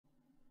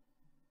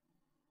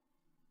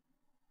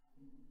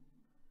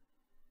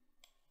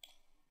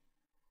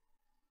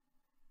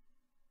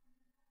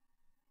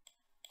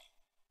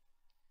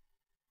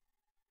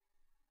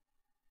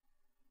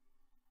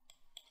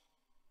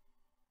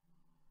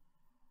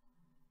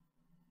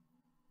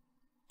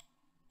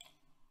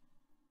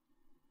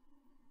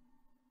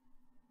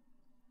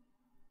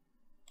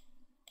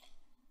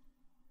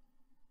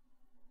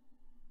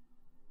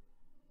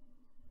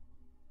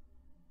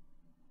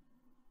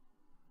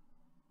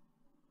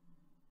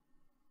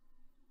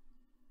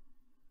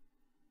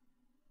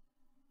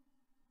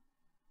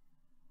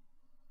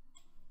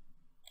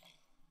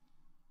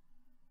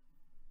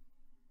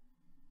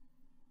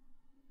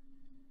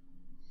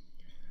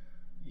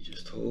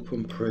hope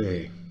and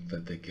pray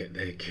that they get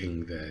their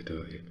king there,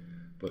 don't you?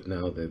 But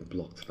now they've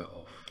blocked that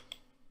off.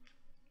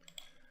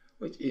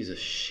 Which is a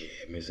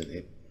shame, isn't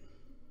it?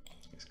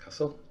 It's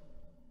castle.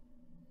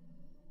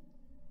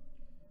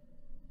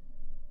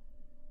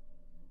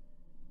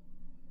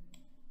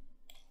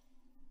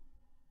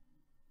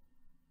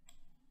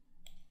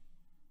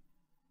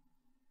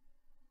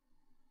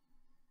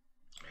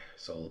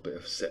 It's all a bit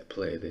of set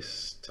play,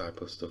 this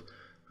type of stuff.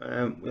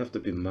 We have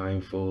to be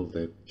mindful,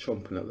 they're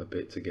chomping at the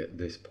bit to get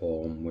this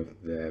pawn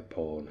with their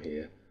pawn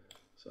here.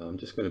 So I'm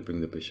just going to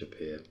bring the bishop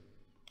here.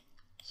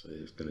 So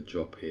he's going to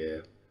drop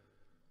here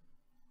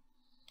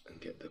and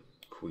get the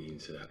queen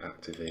to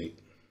activate.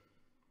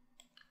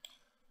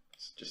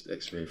 It's just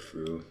x-ray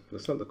through.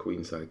 That's not the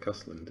queenside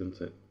castling,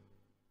 doesn't it?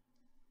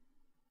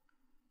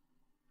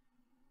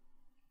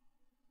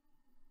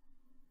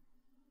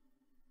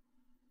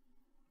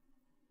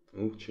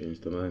 Oh,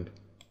 changed their mind.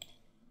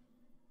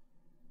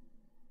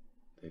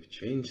 They've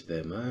changed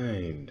their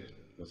mind.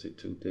 Was it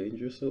too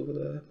dangerous over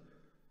there?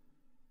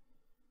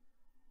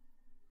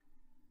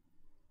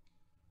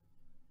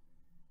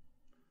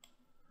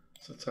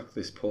 Let's attack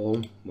this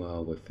pawn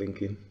while we're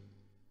thinking.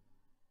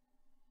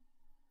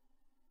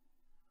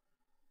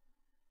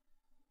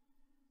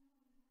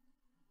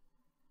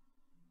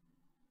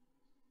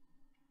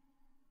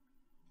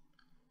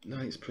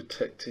 Knight's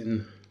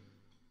protecting.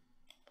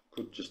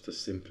 Could just as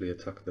simply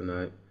attack the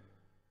knight.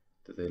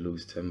 Do they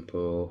lose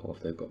tempo, or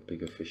if they've got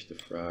bigger fish to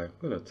fry? I'm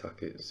going to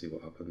attack it and see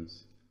what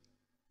happens.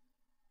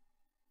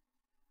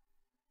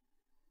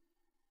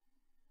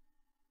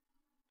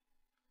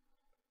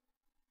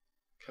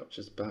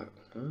 Captures back.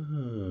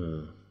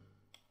 Ah,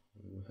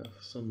 we have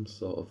some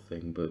sort of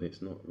thing, but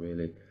it's not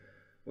really.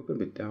 We're going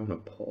to be down a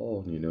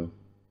pawn, you know.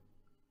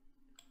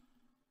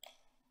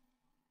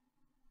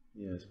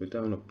 Yes, we're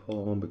down a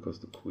pawn because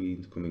the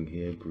queen's coming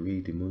here,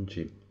 greedy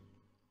munching.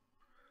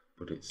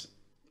 But it's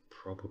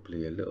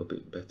probably a little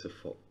bit better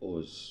for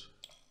us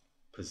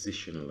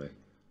positionally.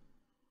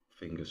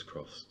 Fingers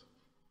crossed.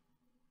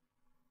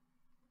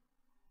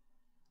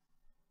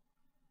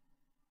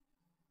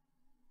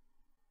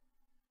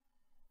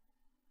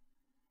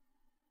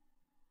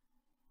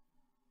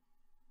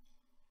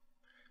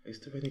 Is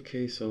there any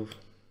case of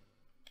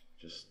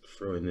just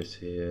throwing this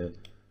here,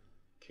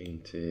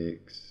 king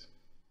takes?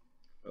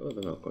 Oh,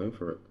 they're not going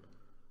for it.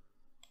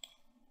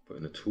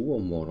 Putting a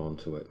 2-on-1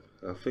 onto it.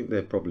 I think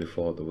they probably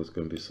thought there was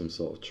going to be some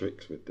sort of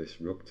tricks with this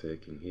rook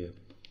taking here.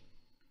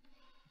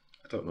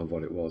 I don't know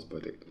what it was,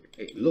 but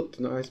it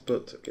looked nice,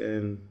 but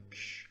again,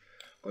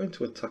 going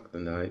to attack the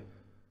knight.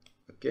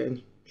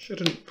 Again,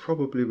 shouldn't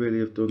probably really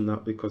have done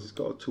that because it's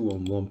got a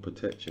 2-on-1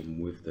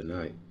 protection with the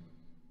knight.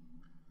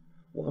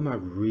 What am I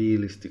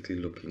realistically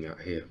looking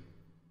at here?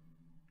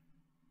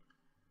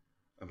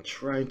 I'm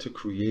trying to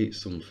create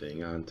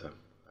something, aren't I?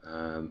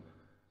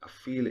 I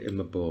feel it in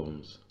my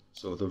bones.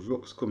 So the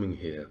rook's coming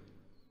here.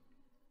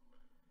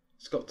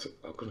 It's got to,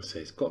 I'm going to say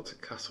it's got to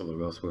castle,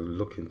 or else we're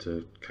looking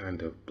to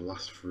kind of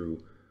blast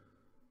through.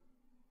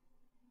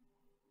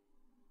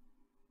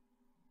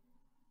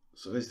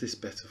 So is this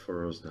better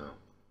for us now?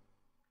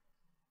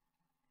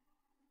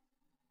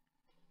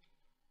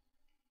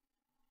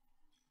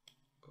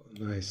 Got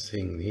a nice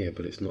thing here,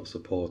 but it's not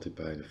supported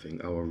by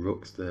anything. Our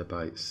rook's there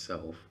by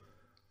itself.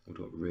 We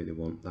don't really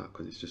want that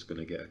because it's just going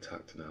to get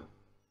attacked now.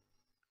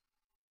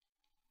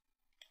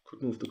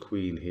 Could move the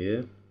queen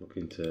here,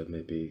 looking to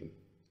maybe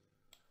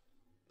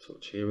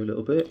touch here a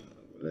little bit.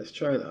 Let's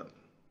try that.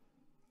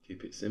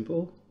 Keep it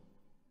simple.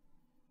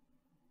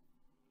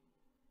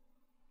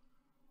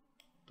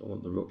 Don't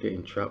want the rook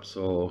getting trapped,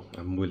 so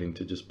I'm willing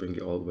to just bring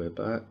it all the way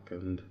back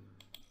and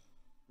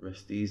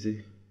rest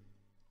easy.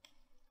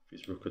 If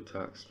his rook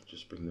attacks,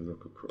 just bring the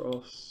rook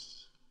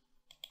across.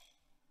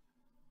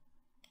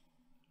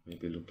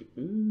 Maybe look at,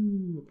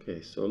 ooh,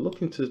 okay, so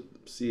looking to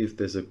see if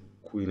there's a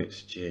queen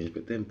exchange,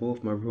 but then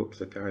both my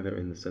rooks are kind of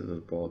in the center of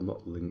the board,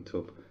 not linked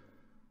up.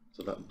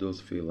 So that does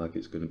feel like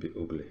it's going to be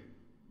ugly.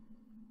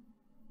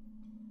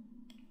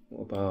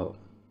 What about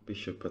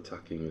bishop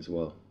attacking as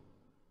well?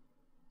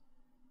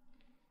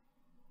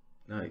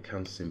 Now it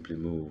can simply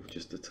move,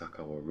 just attack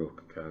our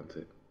rook, can't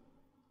it?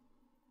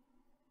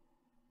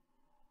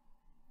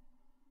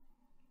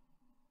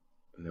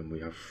 And then we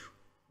have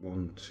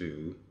 1,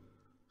 2.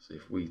 So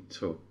if we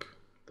took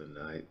the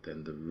knight,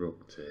 then the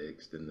rook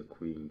takes, then the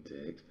queen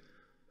takes.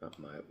 That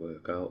might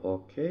work out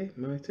okay,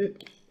 might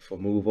it? For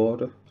move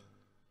order.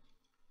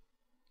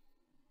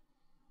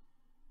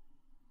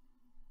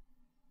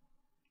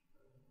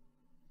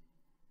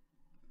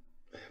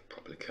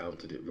 Probably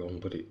counted it wrong,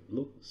 but it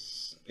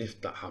looks, if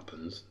that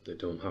happens, they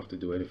don't have to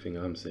do anything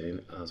I'm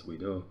saying, as we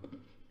know.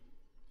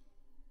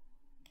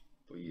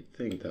 But you'd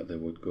think that they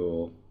would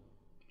go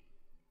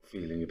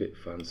feeling a bit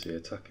fancy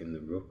attacking the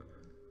rook.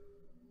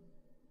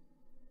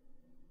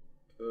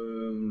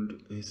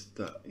 And is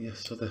that, yes,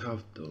 so they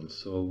have done.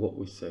 So what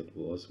we said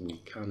was we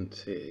can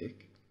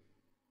take,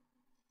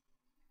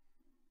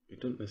 we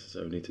don't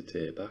necessarily need to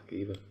take back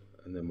either,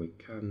 and then we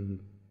can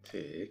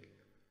take,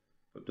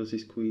 but does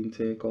his queen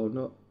take or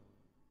not?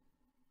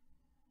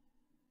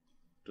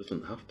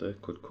 Doesn't have to,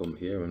 could come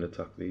here and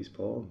attack these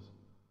pawns.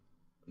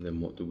 And then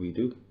what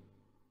do?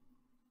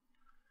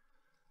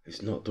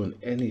 It's not done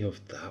any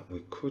of that.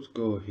 We could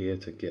go here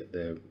to get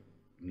their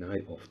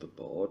knight off the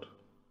board.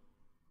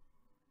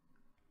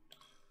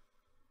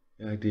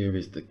 The idea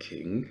is the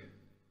king.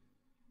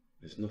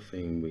 There's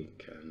nothing we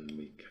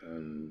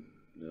can,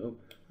 no.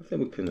 I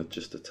think we can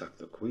just attack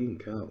the queen,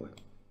 can't we?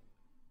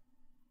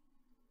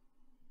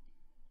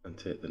 And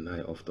take the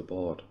knight off the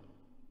board.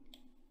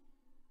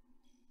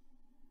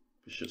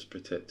 Bishop's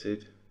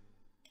protected.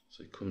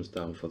 So he comes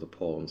down for the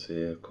pawns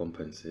here,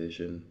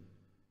 compensation.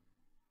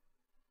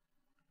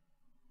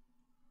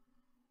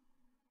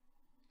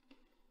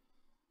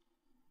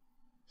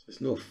 So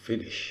there's no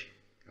finish.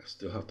 I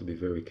still have to be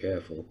very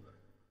careful.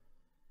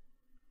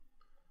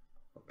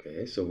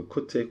 Okay, so we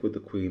could take with the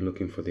queen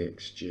looking for the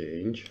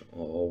exchange,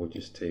 or we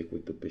just take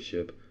with the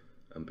bishop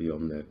and be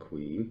on their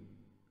queen.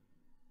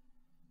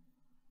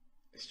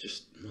 It's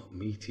just not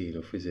meaty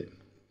enough, is it?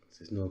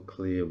 There's no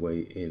clear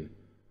way in.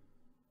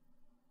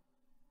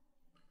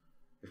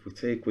 If we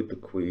take with the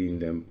queen,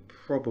 then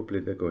probably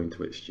they're going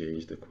to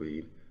exchange the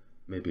queen.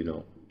 Maybe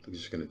not. They're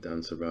just going to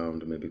dance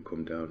around and maybe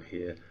come down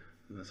here.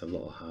 And that's a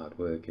lot of hard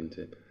work, isn't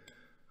it?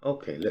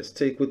 Okay, let's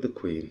take with the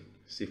queen.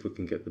 See if we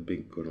can get the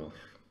big gun off.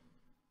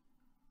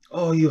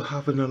 Oh, you're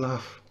having a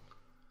laugh.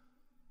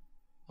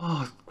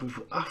 Oh,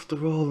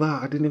 after all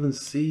that, I didn't even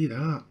see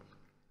that.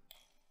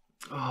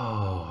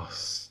 Oh,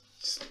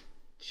 stupid.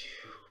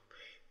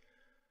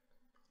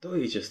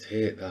 Don't you just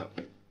hate that?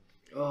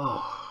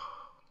 Oh.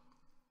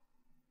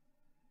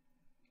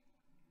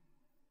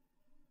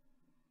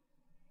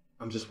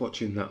 I'm just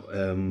watching that,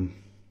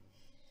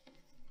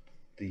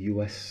 the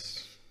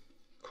US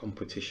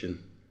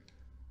competition.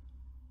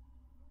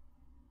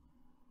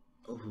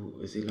 Oh,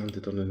 has he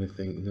landed on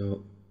anything?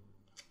 No.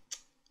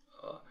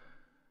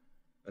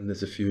 And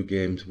there's a few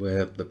games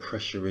where the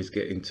pressure is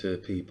getting to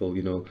people,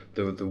 you know,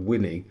 they're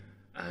winning,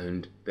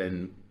 and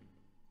then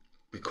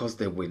because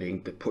they're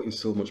winning, they're putting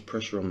so much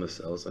pressure on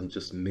themselves and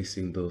just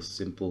missing those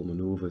simple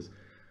maneuvers,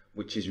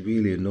 which is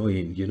really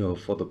annoying, you know,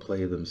 for the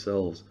player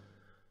themselves.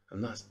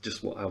 And that's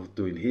just what I was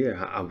doing here.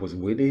 I was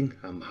winning,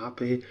 I'm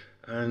happy,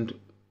 and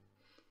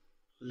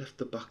left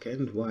the back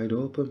end wide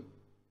open.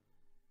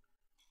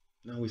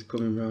 Now he's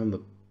coming round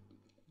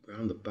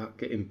the back,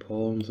 getting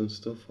pawns and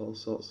stuff, all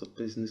sorts of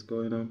business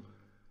going on.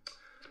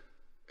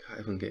 Can't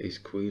even get his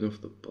queen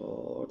off the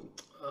board.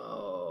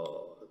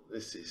 Oh,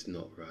 this is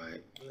not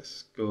right.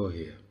 Let's go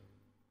here.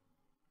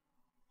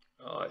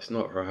 Oh, it's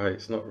not right.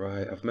 It's not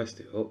right. I've messed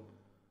it up.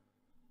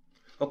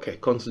 Okay,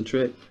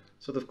 concentrate.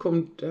 So they've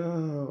come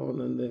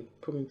down and they're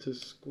coming to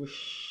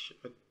squish.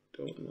 I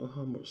don't know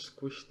how much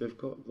squish they've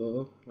got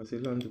though. Has he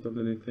landed on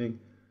anything?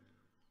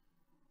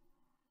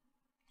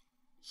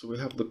 So we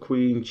have the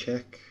queen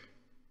check.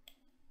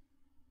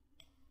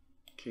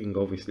 King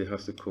obviously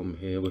has to come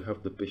here. We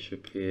have the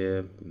bishop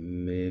here.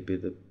 Maybe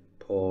the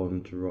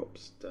pawn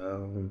drops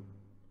down.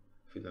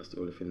 I think that's the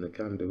only thing they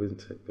can do,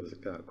 isn't it? Because they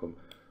can't come.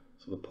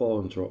 So the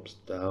pawn drops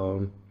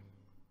down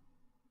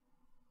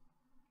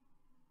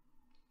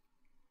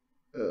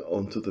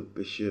onto the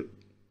bishop.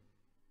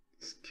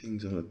 This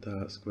king's on a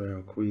dark square,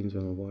 or queen's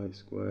on a white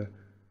square.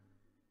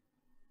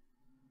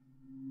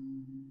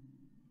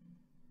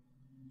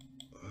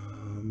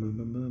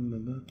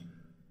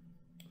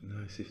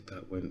 Nice if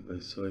that went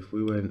there. So if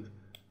we went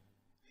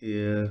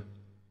here,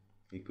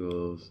 he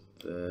goes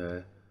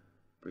there.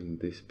 Bring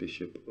this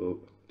bishop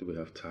up. Do we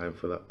have time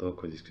for that though?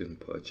 Because he's going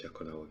to put a check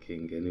on our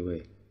king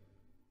anyway.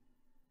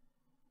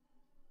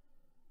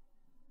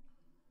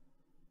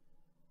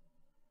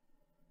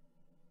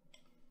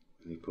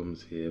 And he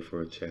comes here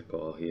for a check,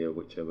 or here,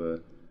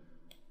 whichever.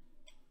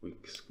 We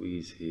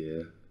squeeze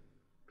here.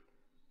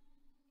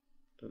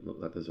 Don't look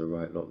like there's a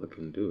right lot that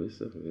can do, is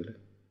there really?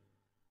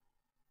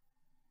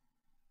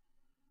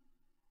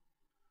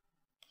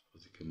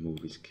 Suppose he can move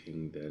his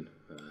king then.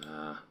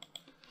 Ah,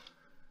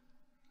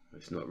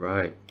 it's not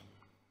right.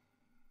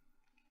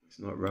 It's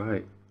not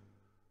right.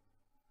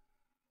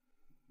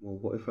 Well,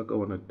 what if I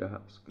go on a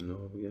dark square?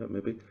 No, yeah,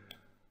 maybe.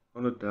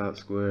 On a dark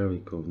square, he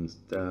comes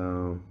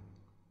down.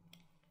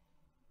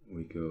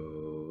 We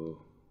go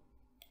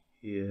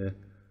here.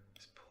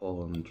 This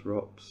pawn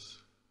drops.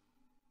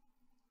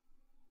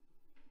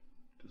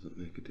 Doesn't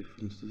make a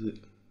difference, does it?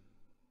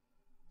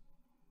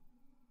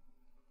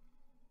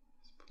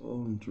 This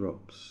pawn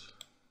drops.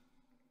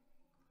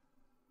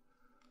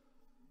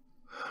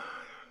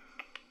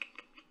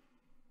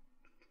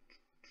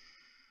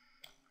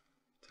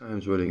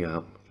 Time's running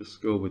out.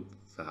 Just go with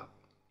that.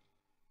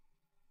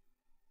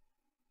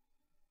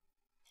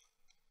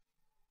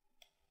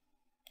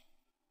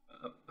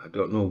 I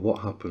don't know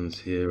what happens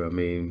here. I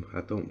mean,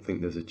 I don't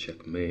think there's a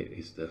checkmate,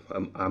 is there?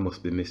 I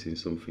must be missing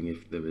something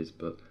if there is,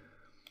 but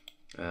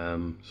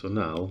so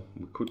now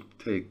we could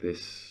take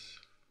this,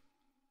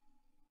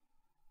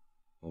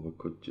 or we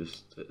could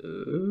just so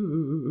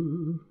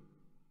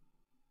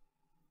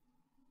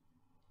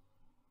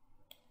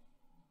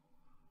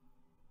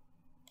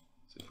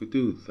if we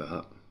do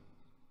that,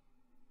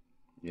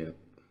 yeah,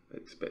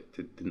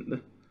 expected, didn't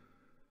they?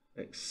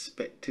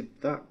 Expected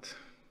that.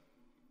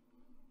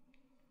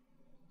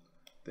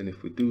 Then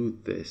if we do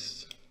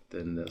this,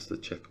 then that's the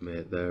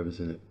checkmate there,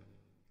 isn't it?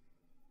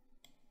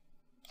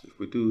 So if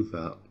we do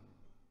that,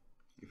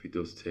 if he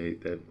does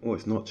take, then oh,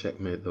 it's not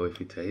checkmate though if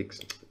he takes.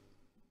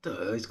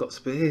 Duh, he's got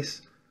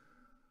space.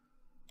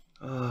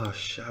 Ah, oh,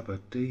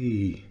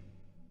 Shabba-dee.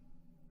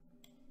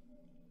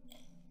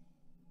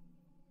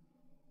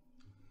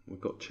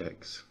 We've got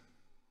checks.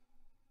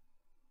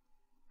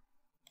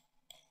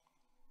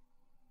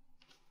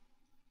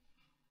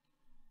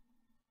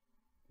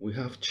 We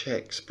have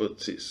checks,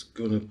 but it's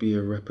gonna be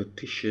a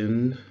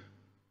repetition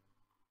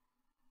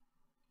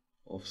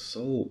of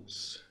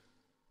sorts.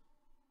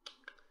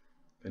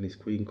 Can his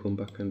queen come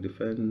back and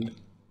defend?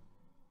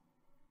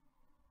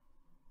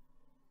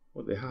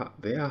 Well,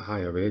 they are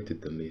higher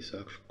rated than me, so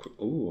I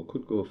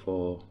could go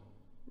for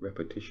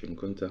repetition,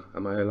 couldn't I?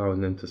 Am I allowing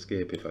them to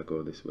escape if I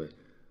go this way?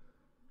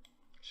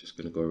 It's just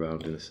gonna go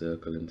around in a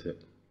circle, isn't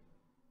it?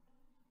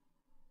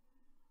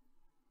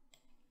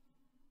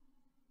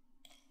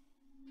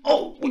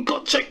 Oh, we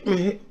got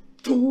checkmate!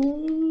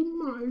 Oh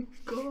my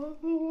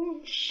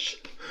gosh!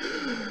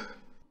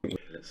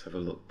 Let's have a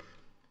look.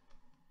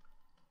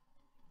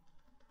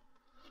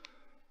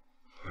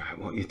 Right,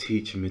 what are you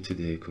teaching me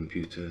today,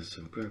 computer?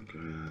 So grab,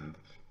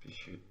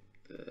 bishop,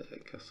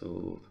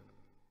 castle,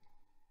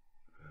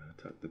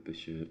 attack the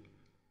bishop.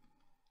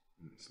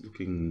 It's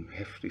looking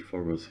hefty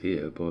for us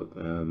here, but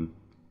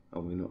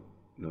are we not?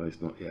 No,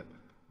 it's not yet.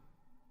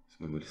 It's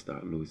when we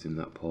start losing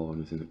that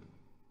pawn, isn't it?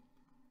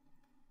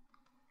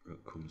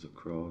 Rook comes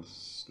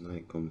across,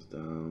 knight comes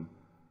down.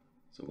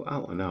 So we're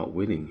out and out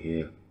winning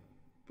here,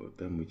 but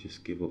then we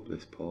just give up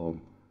this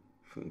pawn.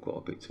 I think we got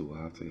a bit too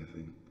hearty, I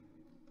think.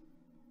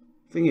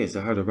 Thing is,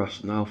 I had a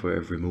rationale for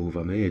every move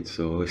I made,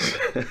 so it's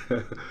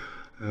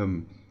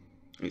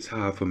it's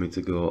hard for me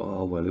to go,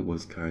 oh well, it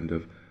was kind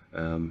of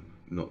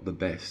not the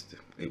best.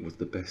 It was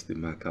the best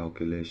in my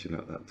calculation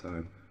at that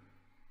time.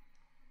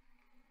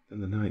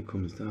 Then the knight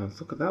comes down.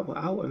 Look at that, we're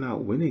out and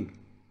out winning.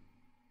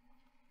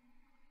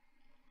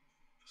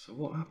 So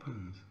what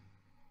happens?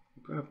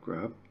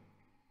 Grab.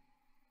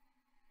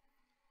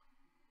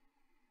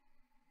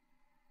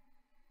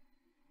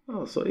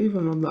 Oh, so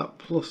even on that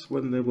plus,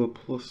 when they were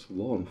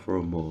 +1 for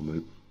a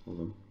moment, hold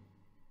on.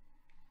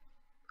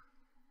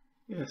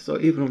 Yeah, so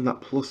even on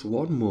that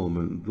 +1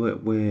 moment,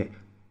 we're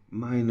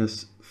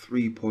minus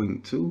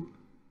 3.2.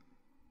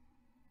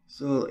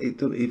 So it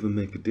doesn't even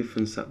make a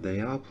difference that they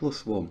are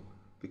 +1,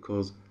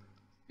 because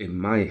in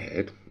my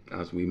head,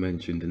 as we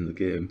mentioned in the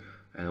game,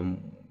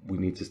 we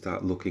need to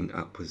start looking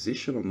at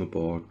position on the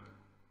board.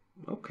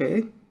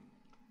 Okay,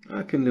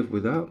 I can live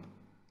with that.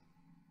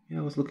 Yeah,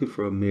 I was looking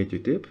for a major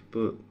dip,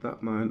 but that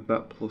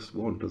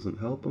 +1 doesn't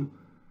help them.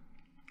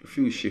 A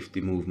few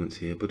shifty movements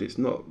here, but it's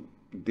not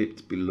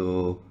dipped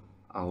below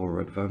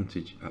our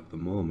advantage at the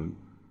moment.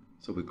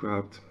 So we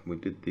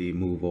did the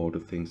move order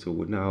thing, so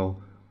we're now,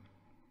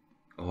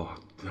 oh,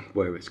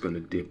 where it's going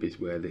to dip is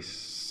where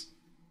this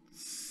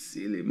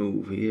silly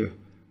move here,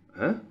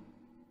 huh?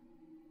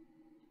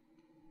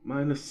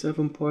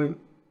 -7 point,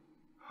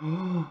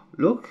 oh,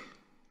 look.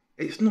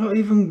 It's not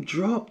even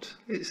dropped.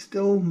 It's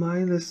still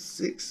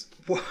 -6.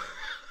 What?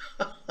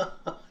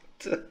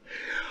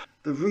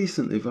 The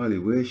recent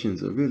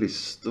evaluations are really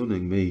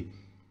stunning me.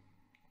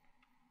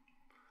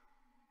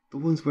 The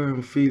ones where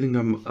I'm feeling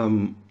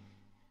I'm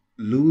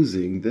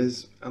losing,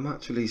 I'm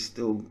actually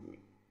still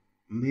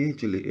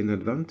majorly in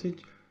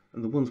advantage,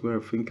 and the ones where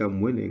I think I'm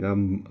winning,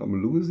 I'm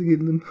losing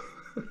in them.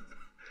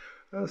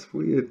 That's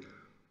weird.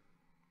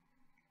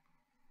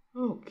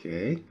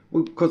 Okay,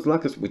 well, because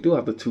like I said, we do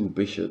have the two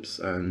bishops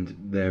and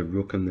their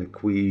rook and their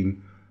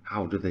queen.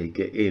 How do they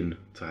get in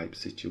type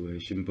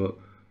situation? But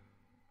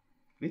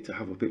I need to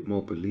have a bit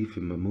more belief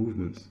in my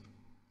movements.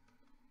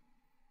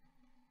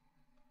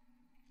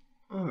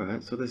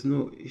 Alright, so there's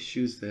no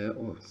issues there.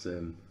 Oh,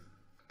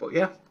 but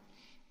yeah,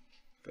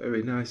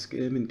 very nice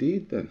game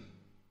indeed then.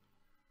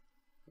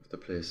 Have to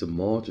play some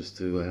more just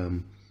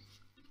to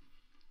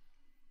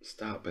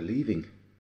start believing.